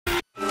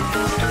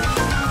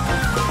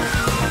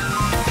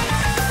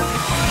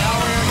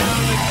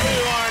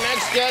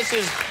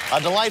This is a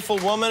delightful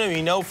woman who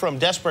you know from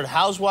Desperate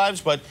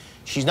Housewives, but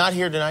she's not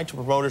here tonight to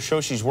promote her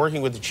show. She's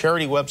working with the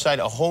charity website,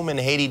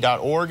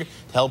 ahomeinhaiti.org,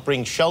 to help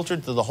bring shelter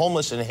to the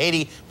homeless in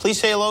Haiti. Please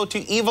say hello to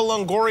Eva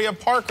Longoria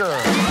Parker.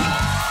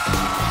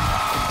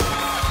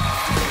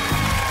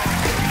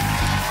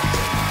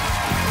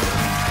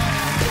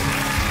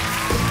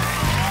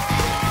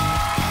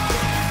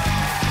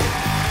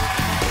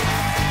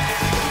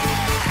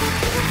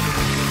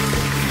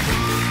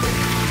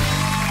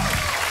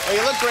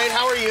 You look great.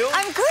 How are you?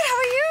 I'm good. How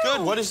are you?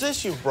 Good. What is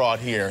this you've brought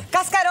here?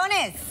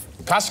 Cascarones.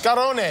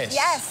 Cascarones.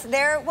 Yes,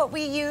 they're what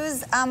we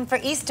use for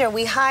Easter.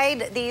 We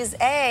hide these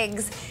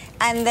eggs,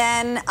 and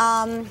then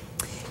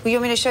you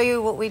want me to show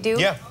you what we do?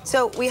 Yeah.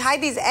 So we hide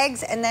these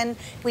eggs, and then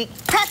we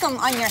crack them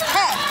on your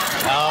head.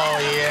 Oh,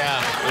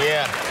 yeah,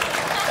 yeah.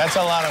 That's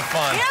a lot of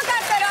fun. You know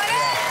cascarones?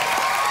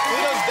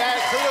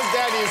 Cleto's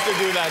dad used to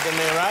do that to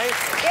me, right?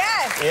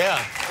 Yes.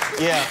 Yeah.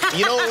 Yeah,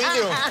 you know what we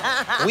do?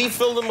 We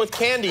fill them with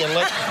candy and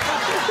let...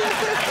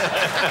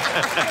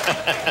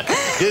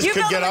 This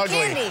could get ugly.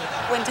 Candy.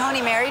 When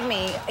Tony married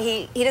me,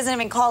 he doesn't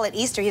even call it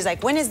Easter. He's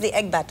like, when is the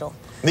egg battle?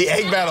 The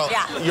egg battle.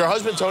 Yeah. Your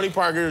husband, Tony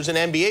Parker, is an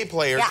NBA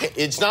player. Yeah.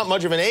 It's not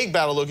much of an egg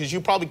battle, though, because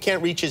you probably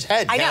can't reach his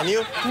head, can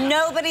you?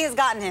 Nobody has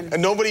gotten him.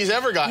 And nobody's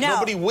ever gotten him. No.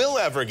 Nobody will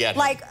ever get him.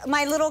 Like,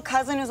 my little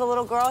cousin who's a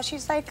little girl,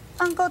 she's like,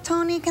 Uncle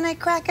Tony, can I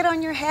crack it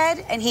on your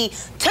head? And he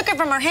took it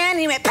from her hand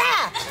and he went,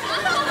 bah!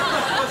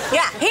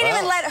 Yeah, he didn't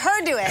even let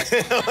her do it.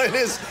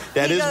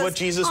 That is what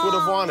Jesus would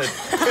have wanted.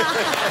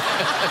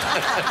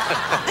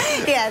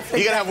 Yes.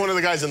 You gotta have one of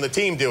the guys on the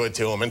team do it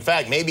to him. In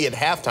fact, maybe at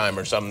halftime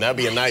or something. That'd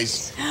be a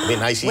nice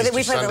Easter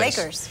We play Sunday. the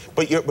Lakers.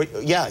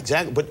 Yeah,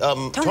 exactly. But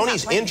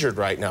Tony's injured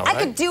right now, right?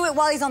 I could do it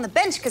while he's on the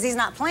bench because he's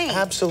not playing.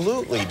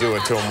 Absolutely do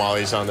it to him while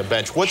he's on the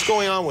bench. What's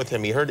going on with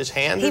him? He hurt his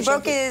hand or something? He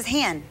broke his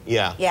hand.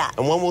 Yeah. Yeah.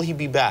 And when will he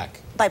be back?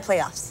 By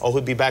playoffs. Oh,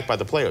 he'll be back by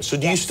the playoffs. So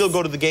do you still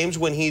go to the games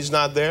when he's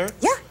not there?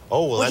 Yeah.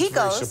 Oh, well, that's he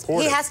very goes.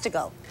 supportive. He has to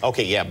go.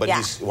 Okay, yeah, but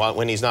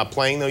when he's not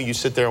playing, though, you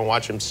sit there and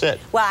watch him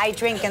sit. Well, I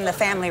drink in the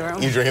family room.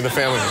 You drink in the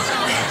family room.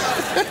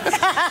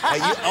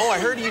 I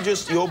heard you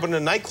opened a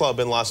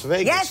nightclub in Las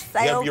Vegas. Yes,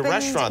 I opened. Your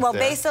restaurant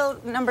there. Beso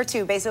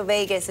 #2, Beso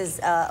Vegas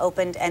is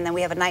opened, and then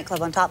we have a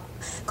nightclub on top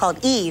called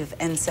Eve,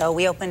 and so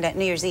we opened at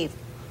New Year's Eve.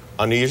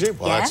 On New Year's Eve?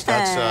 Well, that's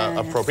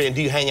appropriate. And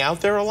do you hang out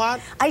there a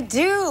lot? I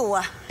do.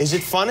 Is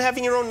it fun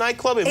having your own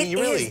nightclub? I mean, You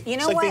know it's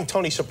like being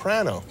Tony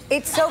Soprano.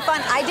 It's so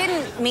fun. I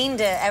didn't mean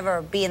to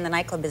ever be in the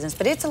nightclub business,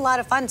 but it's a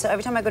lot of fun. So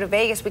every time I go to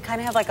Vegas, we kind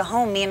of have like a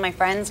home, me and my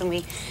friends, and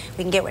we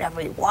can get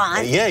whatever we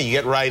want. Yeah, you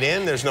get right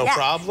in. There's no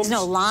problems.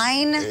 There's no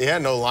line. Yeah,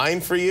 no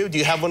line for you. Do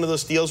you have one of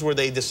those deals where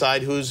they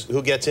decide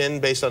who gets in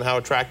based on how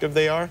attractive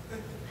they are?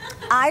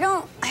 I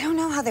don't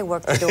know how they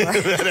work the door.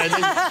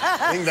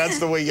 I think that's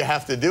the way you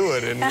have to do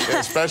it, and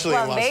especially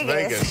in Las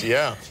Vegas.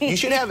 Yeah. You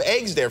should have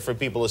eggs there for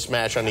people to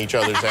smash on each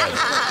other's heads.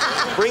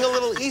 Bring a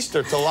little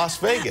Easter to Las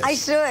Vegas. I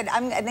should.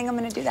 I think I'm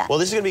going to do that. Well,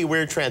 this is going to be a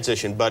weird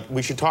transition, but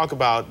we should talk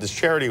about this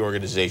charity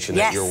organization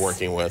that you're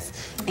working with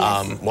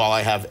while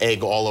I have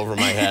egg all over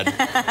my head.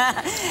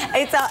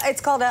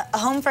 It's called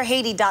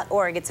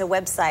ahomeinhaiti.org. It's a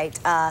website.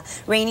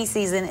 Rainy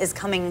season is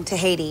coming to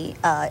Haiti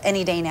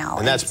any day now.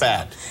 And that's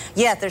bad.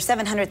 Yeah, there's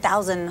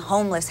 700,000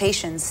 homeless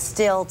Haitians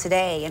still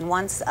today, and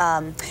once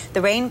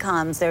the rain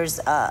comes, there's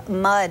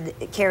mud.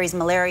 It carries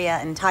malaria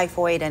and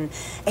typhoid, and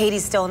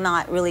Haiti's still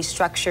not really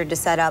structured to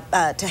set up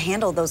to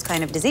handle those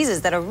kind of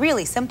diseases that are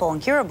really simple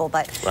and curable,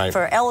 but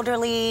for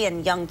elderly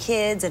and young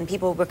kids and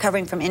people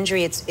recovering from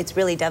injury, it's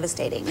really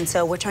devastating. And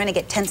so we're trying to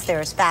get tents there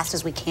as fast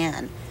as we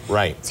can.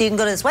 Right. So you can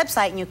go to this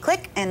website and you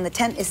click, and the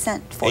tent is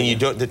sent for you.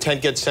 And the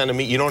tent gets sent to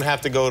me. You don't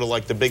have to go to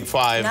like the Big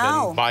Five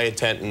and buy a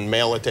tent and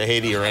mail it to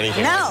Haiti or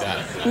anything like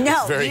that. No,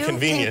 it's very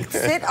convenient. You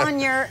can sit on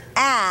your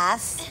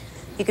ass.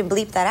 You can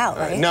bleep that out,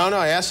 right? No,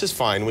 ass is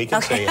fine. We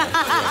can say that.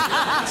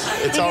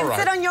 Yeah. It's all right. You can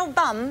sit on your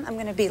bum. I'm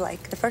going to be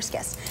like the first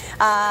guest.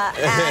 And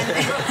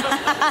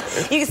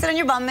you can sit on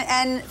your bum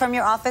and from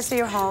your office to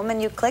your home, and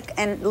you click,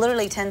 and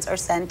literally tents are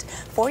sent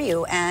for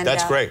you. And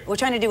that's great. We're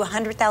trying to do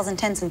 100,000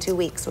 tents in 2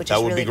 weeks, which is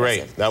really really great.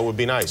 impressive. That would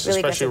be nice, really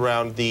especially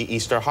around the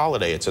Easter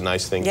holiday. It's a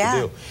nice thing to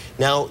do.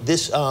 Now,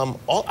 this I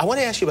want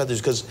to ask you about this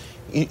because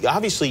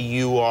obviously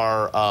you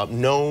are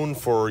known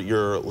for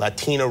your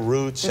Latina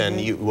roots,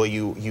 and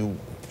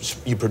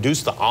you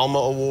produced the Alma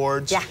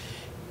Awards. Yeah.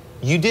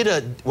 You did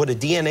a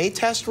DNA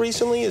test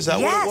recently? Is that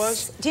what it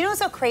was? Do you know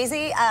what's so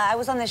crazy? I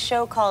was on this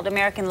show called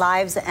American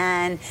Lives,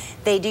 and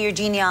they do your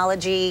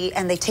genealogy,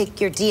 and they take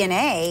your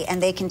DNA,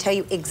 and they can tell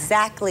you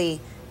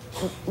exactly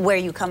where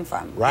you come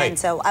from. Right. And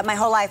so my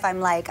whole life I'm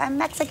like, I'm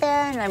Mexican,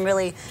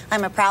 and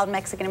I'm a proud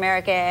Mexican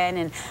American,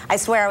 and I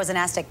swear I was an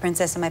Aztec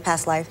princess in my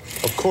past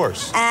life. Of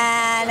course.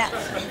 And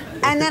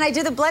then I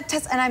do the blood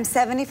test, and I'm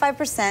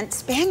 75%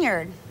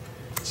 Spaniard.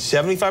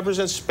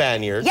 75%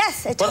 Spaniard.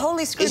 Yes, it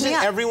totally screwed me up.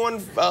 Isn't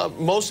everyone,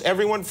 most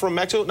everyone from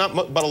Mexico,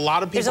 but a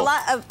lot of people? There's a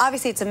lot of,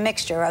 obviously it's a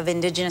mixture of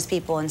indigenous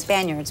people and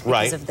Spaniards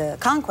because of the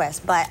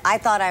conquest, but I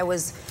thought I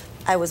was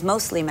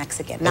mostly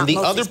Mexican, not mostly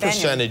Spaniard. And the other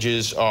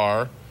percentages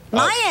are?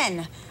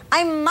 Mayan.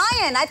 I'm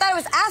Mayan. I thought it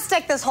was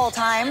Aztec this whole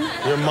time.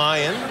 You're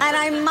Mayan? And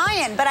I'm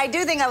Mayan, but I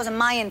do think I was a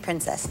Mayan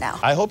princess now.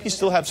 I hope you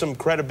still have some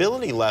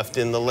credibility left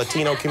in the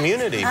Latino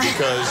community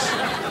because,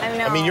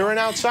 I mean, you're an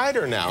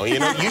outsider now. You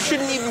know, you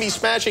shouldn't even be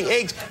smashing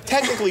eggs.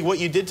 Technically, what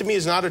you did to me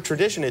is not a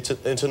tradition. It's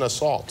an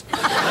assault. By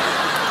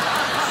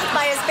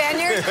a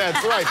Spaniard?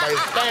 That's right, by a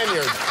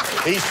Spaniard.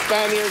 These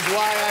Spaniards,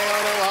 why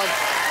I don't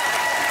know.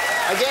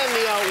 Again, the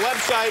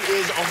website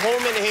is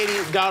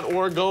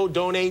homeinhaiti.org. Go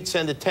donate,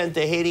 send a 10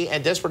 to Haiti.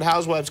 And Desperate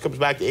Housewives comes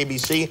back to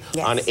ABC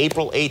on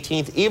April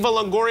 18th. Eva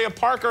Longoria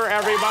Parker,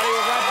 everybody. We're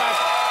right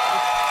back.